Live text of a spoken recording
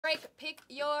break. Pick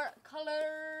your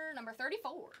color. Number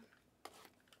 34.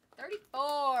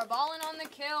 34. Balling on the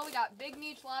kill. We got Big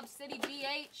Meech, Lob City,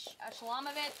 BH,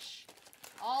 Shalamovich.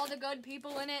 All the good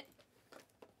people in it.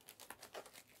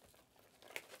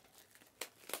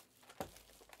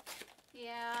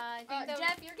 Yeah, I think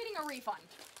Jeff, you're getting a refund.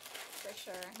 for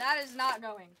sure. That is not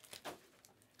going.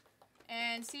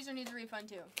 And Caesar needs a refund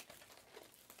too.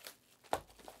 Do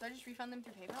I just refund them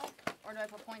through PayPal? Or do I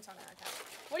put points on their account?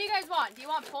 What do you guys want? Do you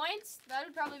want points? That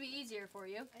would probably be easier for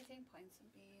you. I think points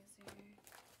would be easier.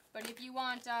 But if you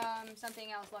want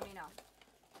something else, let me know.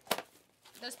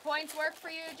 Does points work for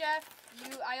you, Jeff?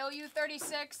 I owe you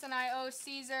 36 and I owe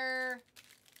Caesar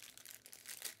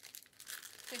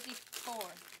 54.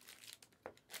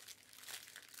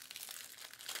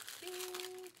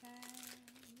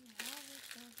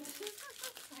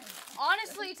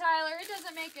 Honestly, Tyler, it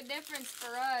doesn't make a difference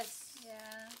for us.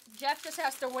 Yeah. Jeff just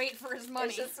has to wait for his money.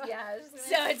 It's just, yeah.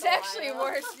 So it's actually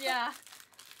worse, yeah.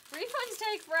 Refunds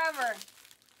take forever.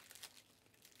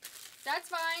 That's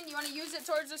fine. You want to use it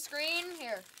towards the screen?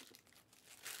 Here.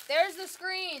 There's the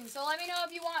screen. So let me know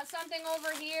if you want something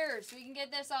over here so we can get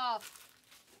this off.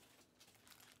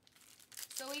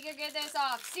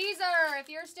 Caesar, if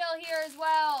you're still here as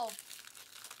well.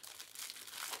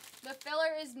 The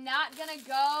filler is not going to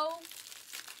go.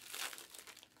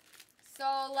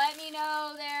 So let me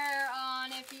know there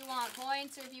on if you want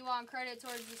points or if you want credit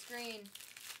towards the screen.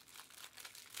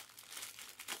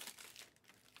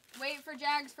 Wait for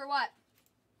Jags for what?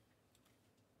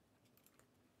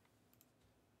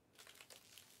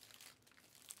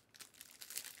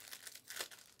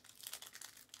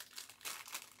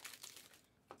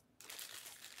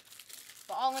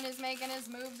 Ballin is making his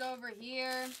moves over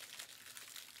here.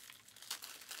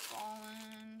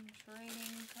 Ballin,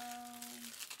 trading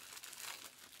code.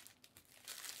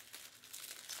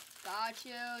 Got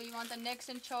you. You want the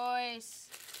Nixon choice.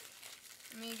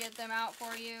 Let me get them out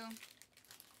for you.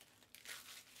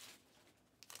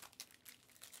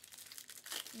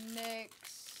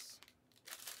 Nix.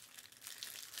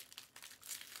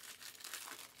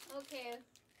 Okay.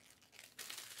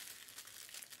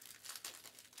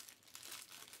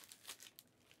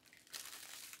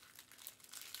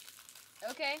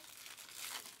 Okay.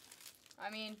 I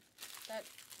mean, that,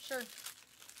 sure.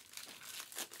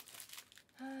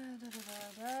 I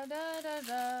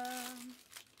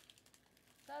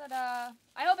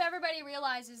hope everybody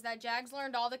realizes that Jags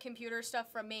learned all the computer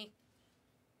stuff from me.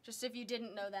 Just if you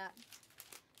didn't know that.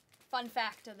 Fun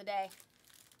fact of the day.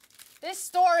 This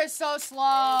store is so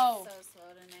slow. It's so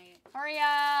slow tonight. Hurry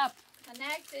up.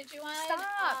 Connect, did you want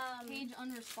Stop. Page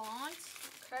unresponse.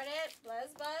 credit,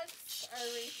 BuzzBucks, or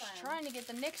refund? Trying to get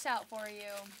the Knicks out for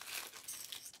you.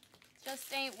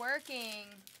 Just ain't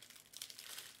working.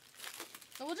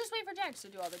 So we'll just wait for Jags to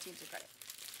do all the teams of credit.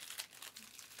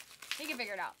 He can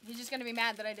figure it out. He's just going to be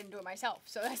mad that I didn't do it myself.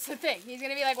 So that's the thing. He's going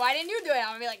to be like, why didn't you do it? I'm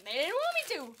going to be like, they didn't want me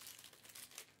to.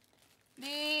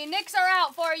 The Knicks are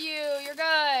out for you. You're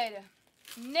good.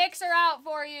 Knicks are out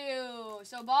for you.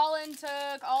 So Ballin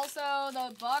took also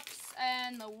the Bucks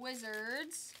and the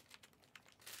Wizards.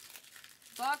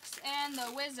 Bucks and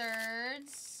the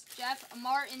Wizards. Jeff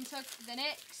Martin took the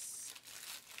Knicks.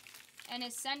 And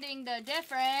is sending the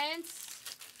difference.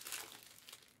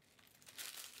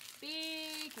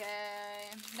 BK.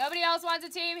 Nobody else wants a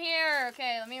team here.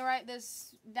 Okay, let me write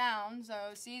this down.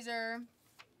 So Caesar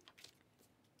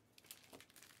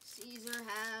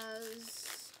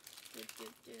has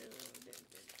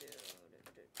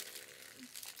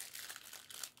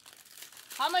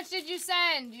how much did you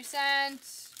send? You sent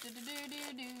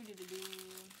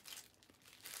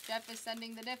Jeff is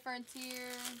sending the difference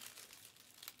here.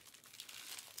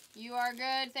 You are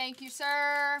good. Thank you,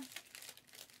 sir.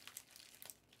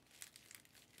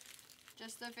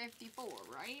 Just the 54,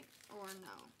 right? Or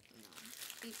no? No.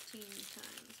 18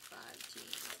 times 5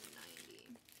 teams,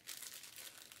 90.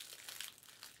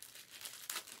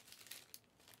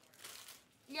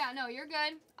 Yeah, no, you're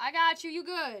good. I got you. You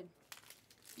good.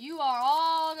 You are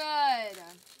all good.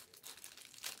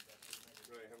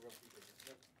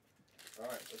 All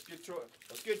right, let's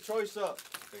get choice up.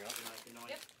 Yep.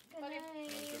 Good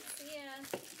night. See ya.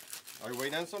 Are you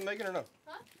waiting on something, Megan, or no?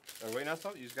 Huh? Are you waiting on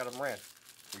something? You just got them ran.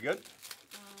 You good?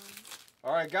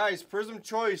 All right, guys, Prism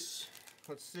choice.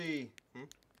 Let's see.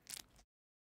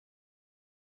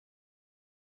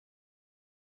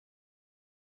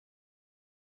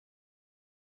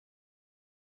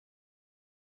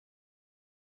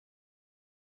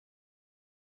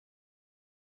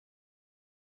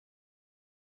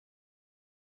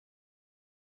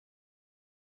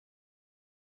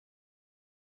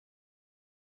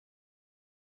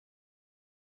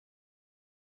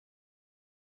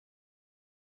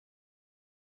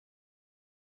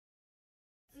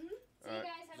 See you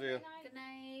Alright, guys. Have see a ya. great night. Good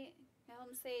night. Get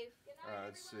home safe. Good night, Alright,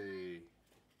 let's everyone. see.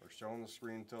 We're showing the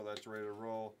screen until that's ready to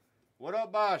roll. What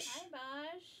up, Bosh? Hi,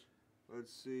 Bosh.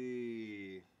 Let's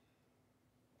see.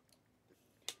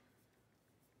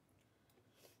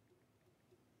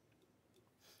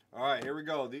 Alright, here we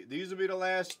go. These will be the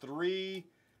last 3.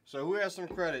 So who has some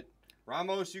credit?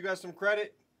 Ramos, you got some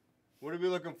credit? What are we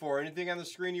looking for? Anything on the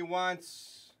screen you want?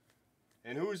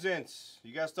 And who's in?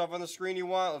 You got stuff on the screen you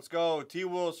want? Let's go.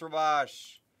 T-Wolves for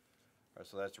Bosh. Alright,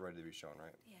 so that's ready to be shown,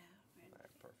 right? Yeah.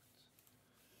 Alright, perfect.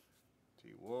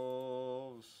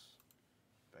 T-Wolves.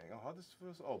 Bang. Oh, how this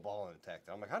feels? Oh, ball and attack.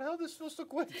 I'm like, how the hell this feels so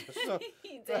quick?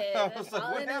 He did. I was like,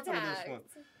 All what in happened to this attack. one?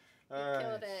 He All right.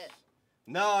 killed it.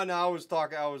 No, I was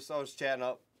talking. I was chatting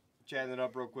it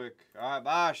up real quick. All right,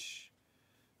 Bosh.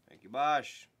 Thank you,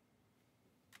 Bosh.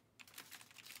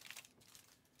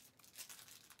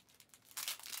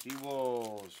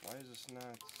 T-Wolves. Why is this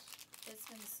not It's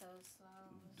been so slow.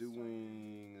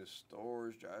 doing? The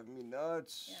store's driving me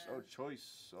nuts. Yeah. Oh,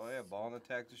 choice. Oh yeah, ball and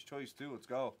attack this choice too. Let's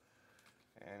go.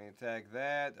 And attack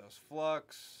that. That was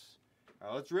flux. All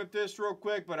right, let's rip this real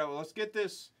quick, but let's get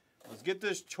this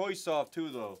choice off too,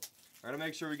 though. I gotta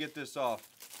make sure we get this off.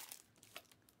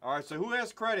 All right, so who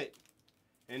has credit?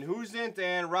 And who's in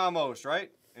and Ramos,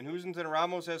 right? And who's in and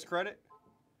Ramos has credit?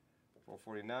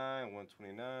 449,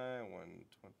 129,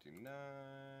 129.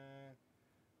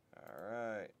 All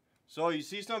right. So you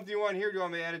see something you want here? Do you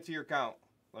want me to add it to your count?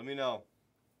 Let me know.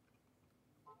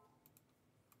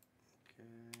 Okay.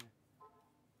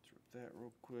 Let's rip that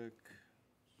real quick.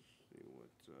 See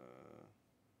what.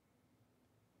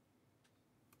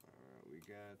 All right, we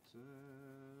got.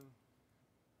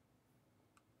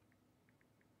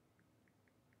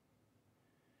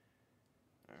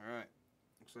 All right.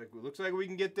 Looks like we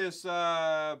can get this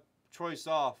choice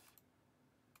off.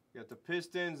 We got the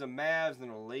Pistons, the Mavs, and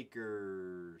the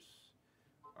Lakers.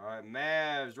 All right,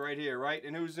 Mavs right here, right?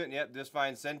 And who's in? Yep, just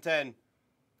fine. Send 10.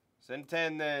 Send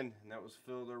 10 then. And that was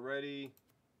filled already.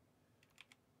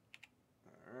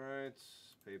 All right.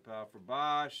 PayPal for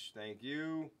Bosh. Thank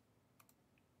you.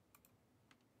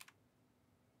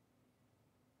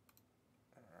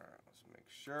 All right, let's make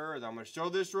sure. I'm going to show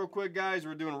this real quick, guys.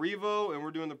 We're doing Revo and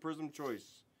we're doing the Prism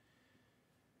Choice.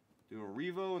 Doing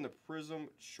Revo and the Prism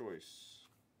Choice.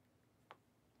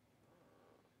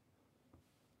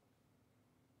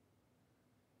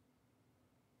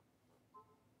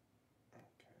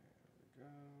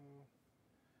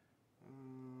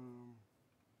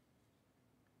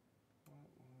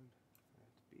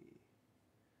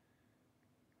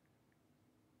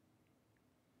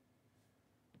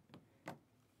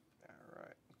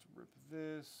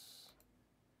 This,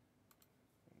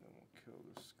 and then we'll kill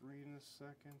the screen in a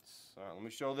second. All right, let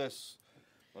me show this.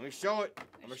 Let me show it.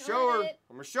 I'm gonna show her.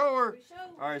 I'm gonna show her.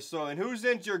 All right, so and who's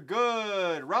in? You're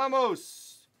good,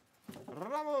 Ramos.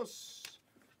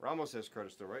 Ramos has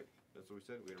credit still, right? That's what we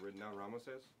said. We had written down. Ramos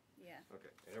has. Yeah.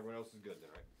 Okay, and everyone else is good then,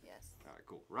 right? Yes. All right,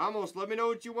 cool. Ramos, let me know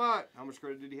what you want. How much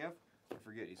credit did he have? I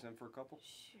forget. He sent for a couple.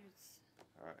 Shoots.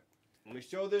 All right. Let me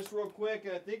show this real quick,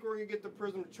 and I think we're gonna get the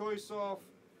Prism Choice off.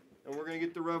 And we're going to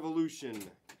get the Revolution. 5,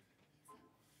 right?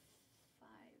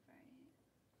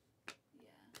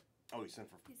 Yeah. Oh, he sent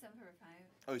for... He sent for 5.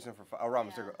 Oh, he sent for 5. Oh,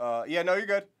 Ramos. Yeah. Yeah, no, you're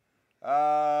good.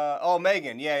 Oh,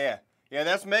 Megan. Yeah. Yeah,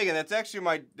 that's Megan. That's actually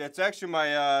my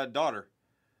daughter.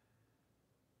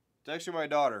 It's actually my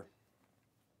daughter.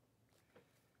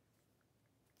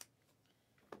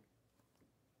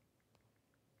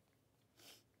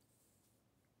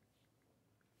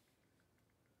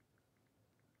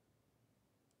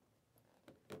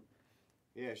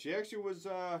 Yeah, she actually was,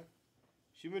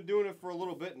 she's been doing it for a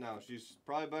little bit now. She's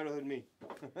probably better than me.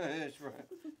 That's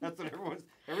what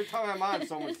every time I'm on,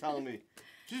 someone's telling me,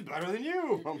 she's better than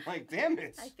you. I'm like, damn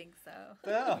it. I think so.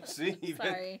 Oh, see?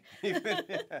 Sorry.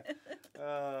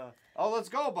 Oh, let's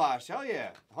go, Bosh. Hell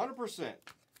yeah. 100%.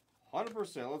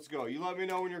 100%. Let's go. You let me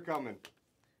know when you're coming.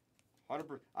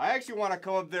 100%. I actually want to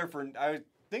come up there I was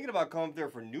thinking about coming up there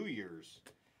for New Year's.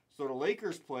 So the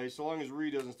Lakers play, so long as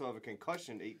Reed doesn't still have a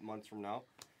concussion 8 months from now.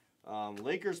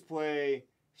 Lakers play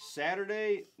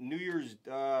Saturday, New Year's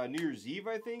Eve,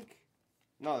 I think.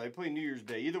 No, they play New Year's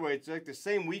Day. Either way, it's like the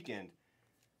same weekend.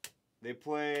 They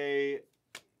play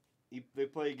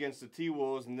against the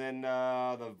T-Wolves and then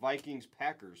the Vikings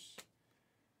Packers.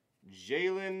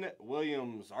 Jalen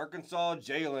Williams, Arkansas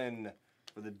Jalen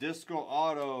for the Disco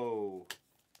Auto.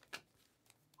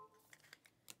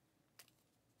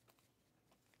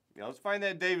 Yeah, let's find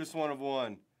that Davis 1 of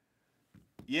 1.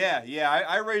 Yeah,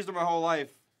 I raised her my whole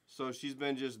life, so she's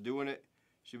been just doing it.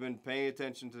 She's been paying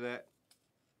attention to that.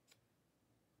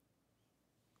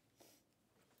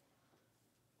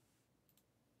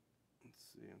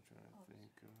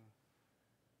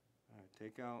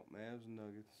 Take out Mavs and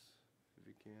Nuggets if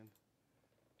you can.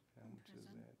 How much is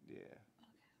Prism? that? Yeah.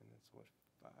 Okay. And that's what,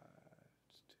 5,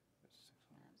 it's 2, that's 600.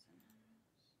 Mavs and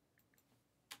Nuggets.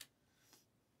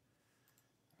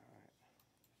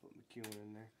 Put McEwen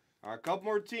in there. All right, a couple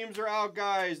more teams are out,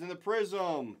 guys, in the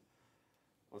Prism.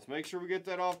 Let's make sure we get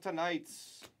that off tonight.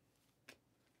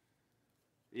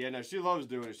 Yeah, no, she loves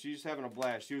doing it. She's having a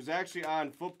blast. She was actually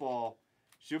on football.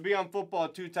 She'll be on football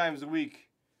 2 times a week.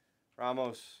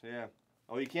 Ramos, yeah.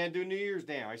 Oh, you can't do New Year's?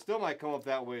 Damn, I still might come up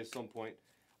that way at some point.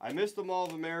 I miss the Mall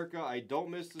of America. I don't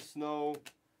miss the snow.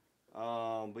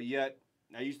 But yet,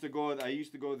 I used to go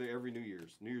there every New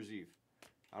Year's Eve.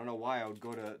 I don't know why I would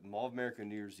go to Mall of America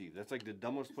New Year's Eve. That's like the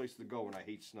dumbest place to go when I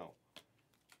hate snow.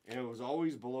 And it was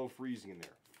always below freezing in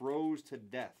there. Froze to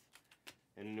death.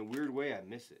 And in a weird way, I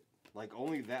miss it. Like,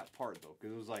 only that part, though.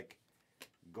 Because it was like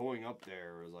going up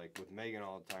there. It was like with Megan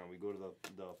all the time. We go to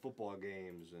the football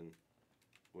games and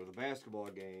or the basketball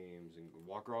games and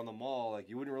walk around the mall. Like,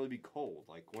 you wouldn't really be cold.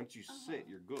 Like, once you sit,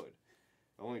 you're good.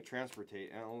 Only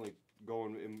go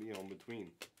in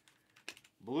between.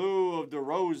 Blue of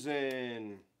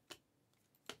DeRozan.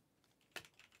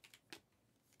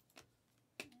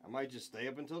 I might just stay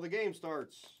up until the game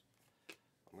starts.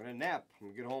 I'm going to nap. I'm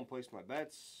going to get home, place my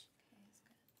bets.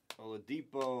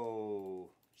 Oladipo.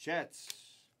 Chets.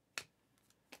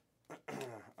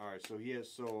 All right,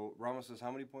 so Ramos says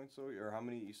how many points, though? Or how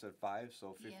many? You said 5,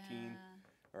 so 15. Yeah.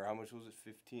 Or how much was it?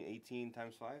 15, 18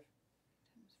 times 5? Times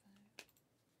 5.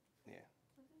 Yeah.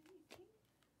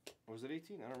 Was it 18?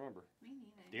 Was it 18? I don't remember. Me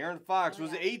neither. Darren Fox. Oh,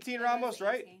 was yeah. it 18, It was Ramos,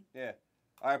 right? 18. Yeah.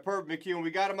 All right, perfect, McEwen.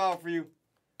 We got him out for you.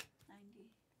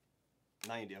 90.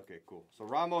 90. Okay, cool. So,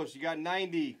 Ramos, you got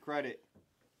 90 credit.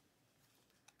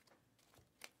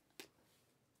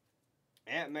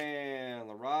 Ant-Man,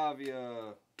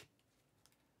 LaRavia.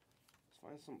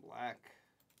 Let's find some black.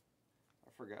 I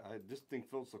forgot. This thing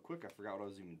filled so quick, I forgot what I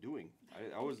was even doing.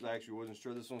 I wasn't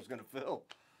sure this one was going to fill.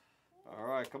 All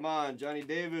right, come on, Johnny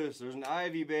Davis. There's an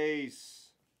Ivy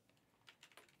base.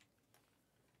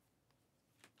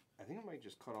 I think I might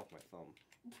just cut off my thumb.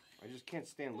 I just can't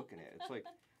stand looking at it. It's like,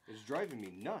 it's driving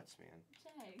me nuts, man.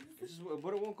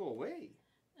 But it won't go away.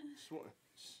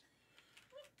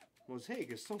 Mosaic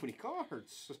has so many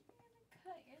cards.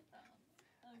 Cut your thumb.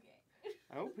 Okay.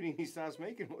 I hope he stops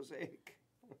making Mosaic.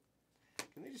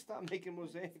 Can they just stop making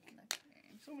Mosaic?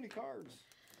 So many cards.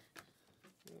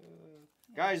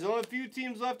 Guys, only a few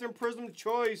teams left in Prism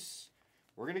Choice.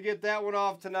 We're going to get that one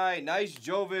off tonight. Nice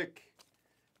Jovic.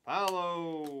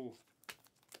 Paolo.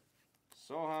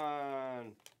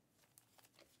 Sohan.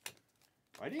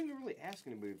 I didn't even really ask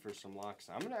anybody for some locks.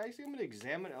 I'm gonna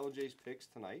examine LJ's picks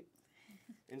tonight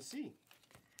and see.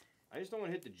 I just don't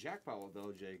want to hit the jackpot with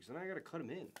LJ because then I gotta cut him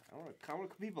in. I want to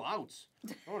cut people out.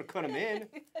 I don't want to cut him in.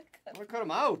 I want to cut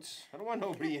him out. I don't want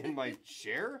nobody in my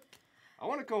share. I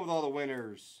want to come with all the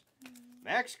winners.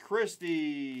 Max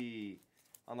Christie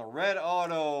on the red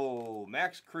auto.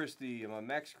 Max Christie. I'm a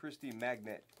Max Christie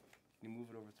magnet. Can you move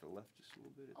it over to the left just a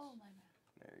little bit? Oh, my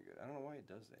bad. Very good. I don't know why it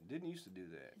does that. It didn't used to do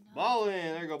that. No.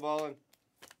 Ballin. There you go, Ballin.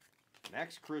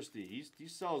 Max Christie. He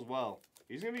sells well.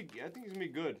 I think he's gonna be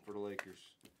good for the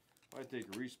Lakers. Might take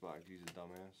a respot. He's a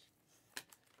dumbass.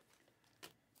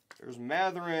 There's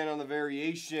Matherin on the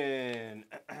variation.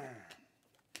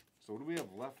 So what do we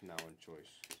have left now in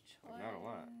choice? Not a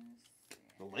lot.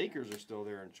 The Lakers are still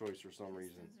there in choice for some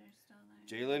reason.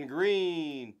 Jalen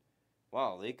Green.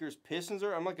 Wow, Lakers, Pistons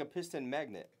are. I'm like a Piston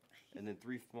magnet. And then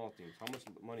 3 small teams. How much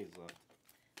money is left?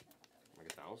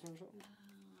 Like 1,000 or something?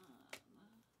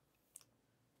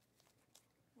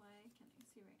 Why can't I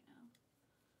see right now?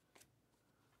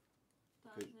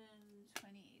 Good.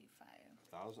 1,085.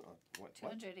 1,000? What?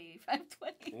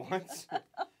 285.20. What?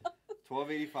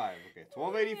 1285. Okay,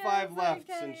 1285 left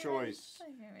in choice.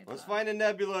 Let's find a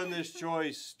Nebula in this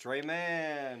choice. Trey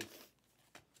Man.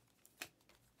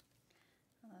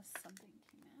 Unless something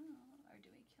came out, or do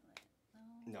we kill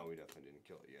it? No, we definitely didn't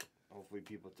kill it yet. Hopefully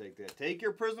people take that. Take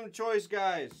your Prism choice,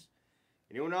 guys.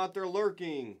 Anyone out there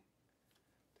lurking?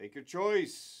 Take your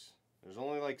choice. There's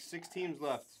only like 6 teams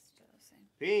left. Still the same.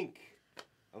 Pink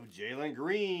of Jalen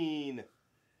Green.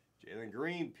 Jalen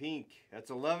Green, pink.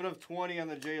 That's 11 of 20 on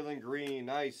the Jalen Green.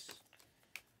 Nice.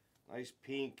 Nice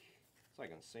pink. It's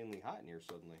like insanely hot in here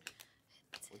suddenly.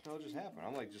 What the hell just happened?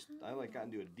 I got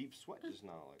into a deep sweat just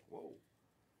now. Like, whoa.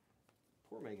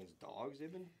 Poor Megan's dogs.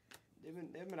 They've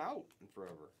been out in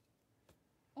forever.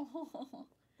 Oh.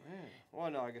 Man.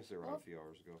 Well, no, I guess they were out a few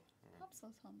hours ago. Pops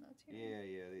was home though too. Yeah.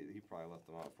 He probably left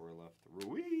them out before he left.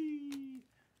 Rui.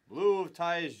 Blue of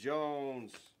Tyus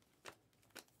Jones.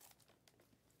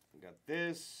 We got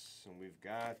this, and we've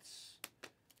got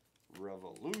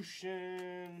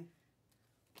Revolution.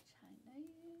 Chinese.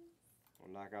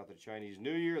 We'll knock out the Chinese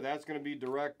New Year. That's going to be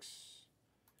directs.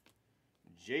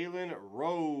 Jalen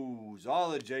Rose.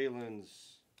 All the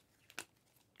Jalens.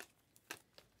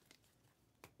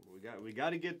 We got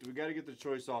to get the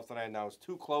choice off tonight. Now it's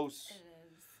too close. It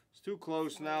is. It's too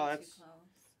close It's now. way That's too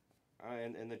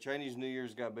close. and the Chinese New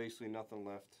Year's got basically nothing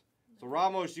left. So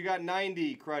Ramos, you got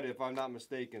 90 credit if I'm not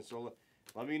mistaken. So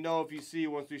let me know if you see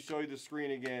once we show you the screen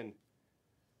again.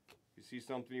 If you see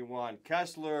something you want.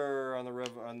 Kessler on the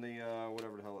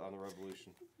whatever the hell on the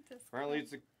Revolution. Apparently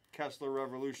it's a Kessler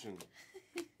Revolution.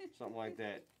 Something like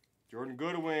that. Jordan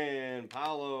Goodwin,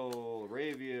 Paolo,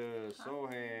 Arabia,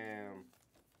 Soham.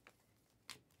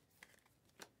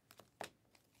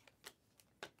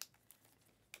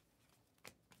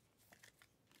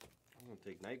 I'm gonna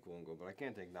take NyQuil and go, but I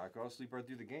can't take NyQuil. I'll sleep right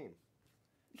through the game.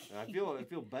 And I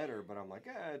feel better, but I'm like,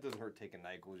 it doesn't hurt taking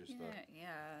NyQuil just to,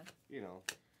 you know,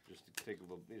 just to take a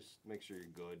little, just make sure you're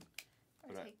good.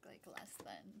 Or But take like less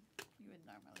than you would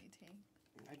normally take.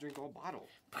 I drink a whole bottle.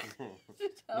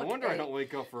 No wonder I don't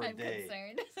wake up for a I'm day.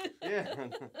 concerned. Yeah,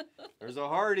 there's a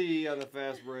Hardy on the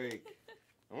fast break.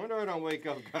 No wonder I don't wake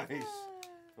up, guys.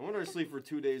 No wonder I sleep for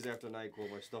 2 days after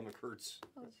NyQuil. My stomach hurts.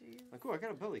 Oh jeez. Like, oh, I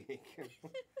got a bellyache.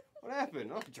 What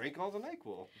happened? Oh, I drank all the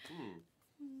NyQuil.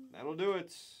 That'll do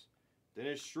it.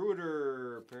 Dennis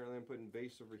Schroeder. Apparently, I'm putting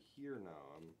base over here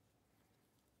now. I'm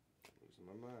losing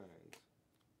my mind.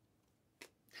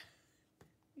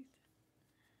 I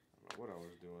don't know what I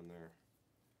was doing there.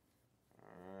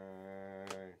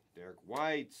 Alright. Derek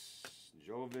White.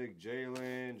 Jovic,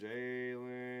 Jalen,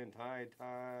 Ty,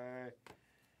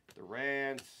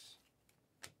 Durant,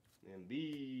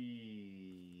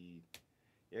 Embiid.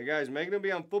 Yeah, guys, Megan will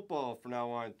be on football from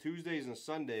now on, Tuesdays and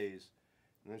Sundays.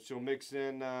 And then she'll mix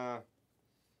in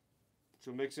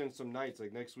some nights.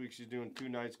 Like next week she's doing 2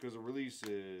 nights because of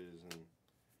releases,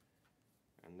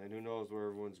 and then who knows where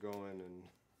everyone's going and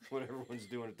what everyone's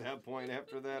doing at that point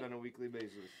after that on a weekly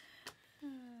basis.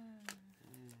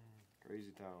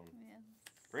 Crazy town. Yes.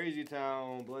 Crazy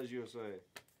town, bless USA.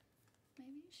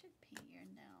 Maybe you should paint your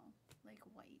nail like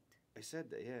white I said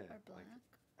that, yeah. or black.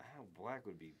 Black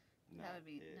would be not That would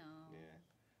be it. no. Yeah.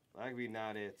 Black would be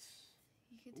not it.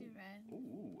 You could do red.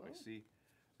 Ooh, I see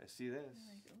this.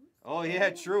 Like, ooh. Oh yeah,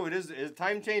 true. It is. Is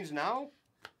time change now?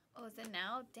 Oh, is it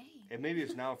now? Dang. And maybe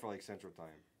it's now for like Central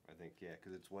Time. I think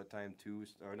because it's what time 2?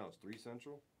 Or no, it's 3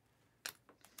 Central.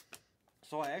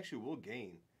 So I actually will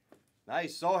gain.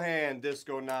 Nice Sohan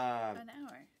Disco 9. An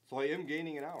hour. So I am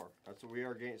gaining an hour. That's what we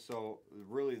are gaining. So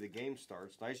really the game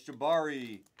starts. Nice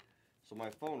Jabari. So my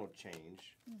phone will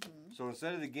change. So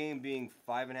instead of the game being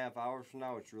 5.5 hours from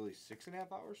now, it's really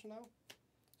 6.5 hours from now.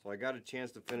 So I got a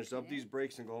chance to finish up these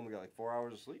breaks and go home and get like 4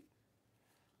 hours of sleep.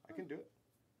 I can do it.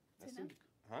 That's That's enough.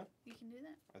 Huh? You can do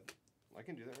that. I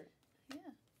can do that, right?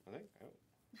 Yeah. I think.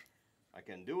 I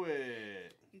can do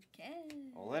it. You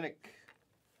can. Olenek.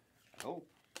 I hope.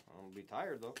 I'm going to be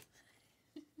tired, though.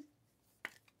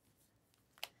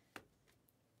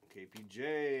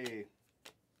 KPJ.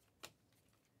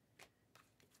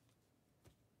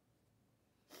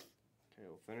 Okay,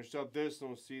 we'll finish up this and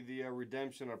we'll see the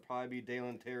redemption. It'll probably be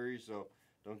Dalen Terry, so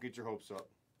don't get your hopes up.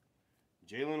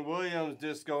 Jalen Williams,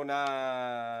 Disco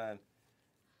 9.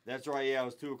 That's right, yeah, it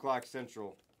was 2 o'clock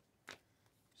Central.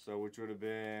 So, which would have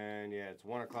been, yeah, it's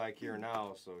 1 o'clock here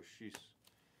now, so sheesh.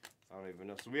 I don't even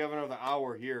know. So, we have another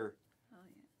hour here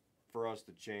for us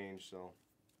to change, so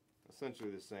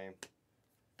essentially the same.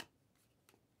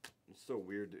 It's so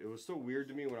weird. It was so weird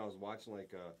to me when I was watching,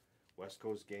 like, a West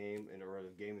Coast game or a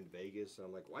game in Vegas. And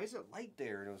I'm like, why is it light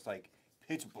there? And it was, like,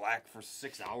 pitch black for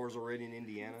 6 hours already in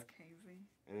Indiana. That's crazy.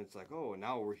 And it's like, oh,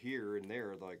 now we're here and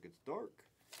there, like, it's dark.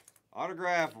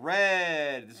 Autograph,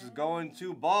 red. This is going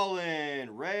to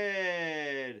Ballin.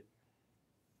 Red.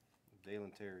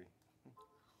 Dalen Terry.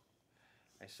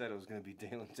 I said it was going to be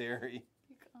Dalen Terry.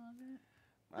 You called it.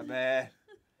 My bad.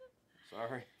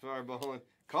 Sorry, Ballin.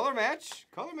 Color match,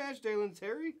 Dalen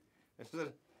Terry. I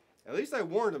said, at least I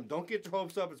warned him. Don't get your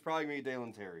hopes up. It's probably going to be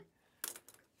Dalen Terry.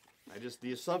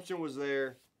 The assumption was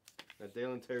there that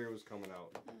Dalen Terry was coming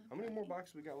out. How many more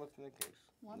boxes we got left in that case?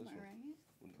 One more, right?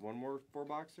 One more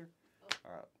 4-boxer?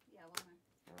 All right. Yeah, one more.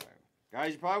 All right.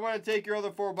 Guys, you probably want to take your other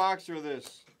 4-boxer of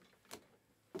this.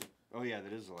 Oh, yeah,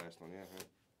 that is the last one. Yeah.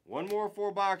 One more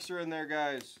 4-boxer in there,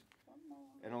 guys. One more.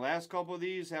 And the last couple of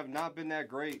these have not been that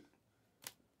great.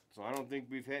 So I don't think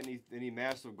we've had any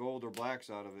massive gold or blacks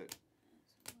out of it.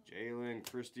 Jalen,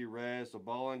 Christy, Rez. So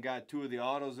Ballin got 2 of the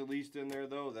autos at least in there,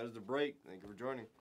 though. That is the break. Thank you for joining.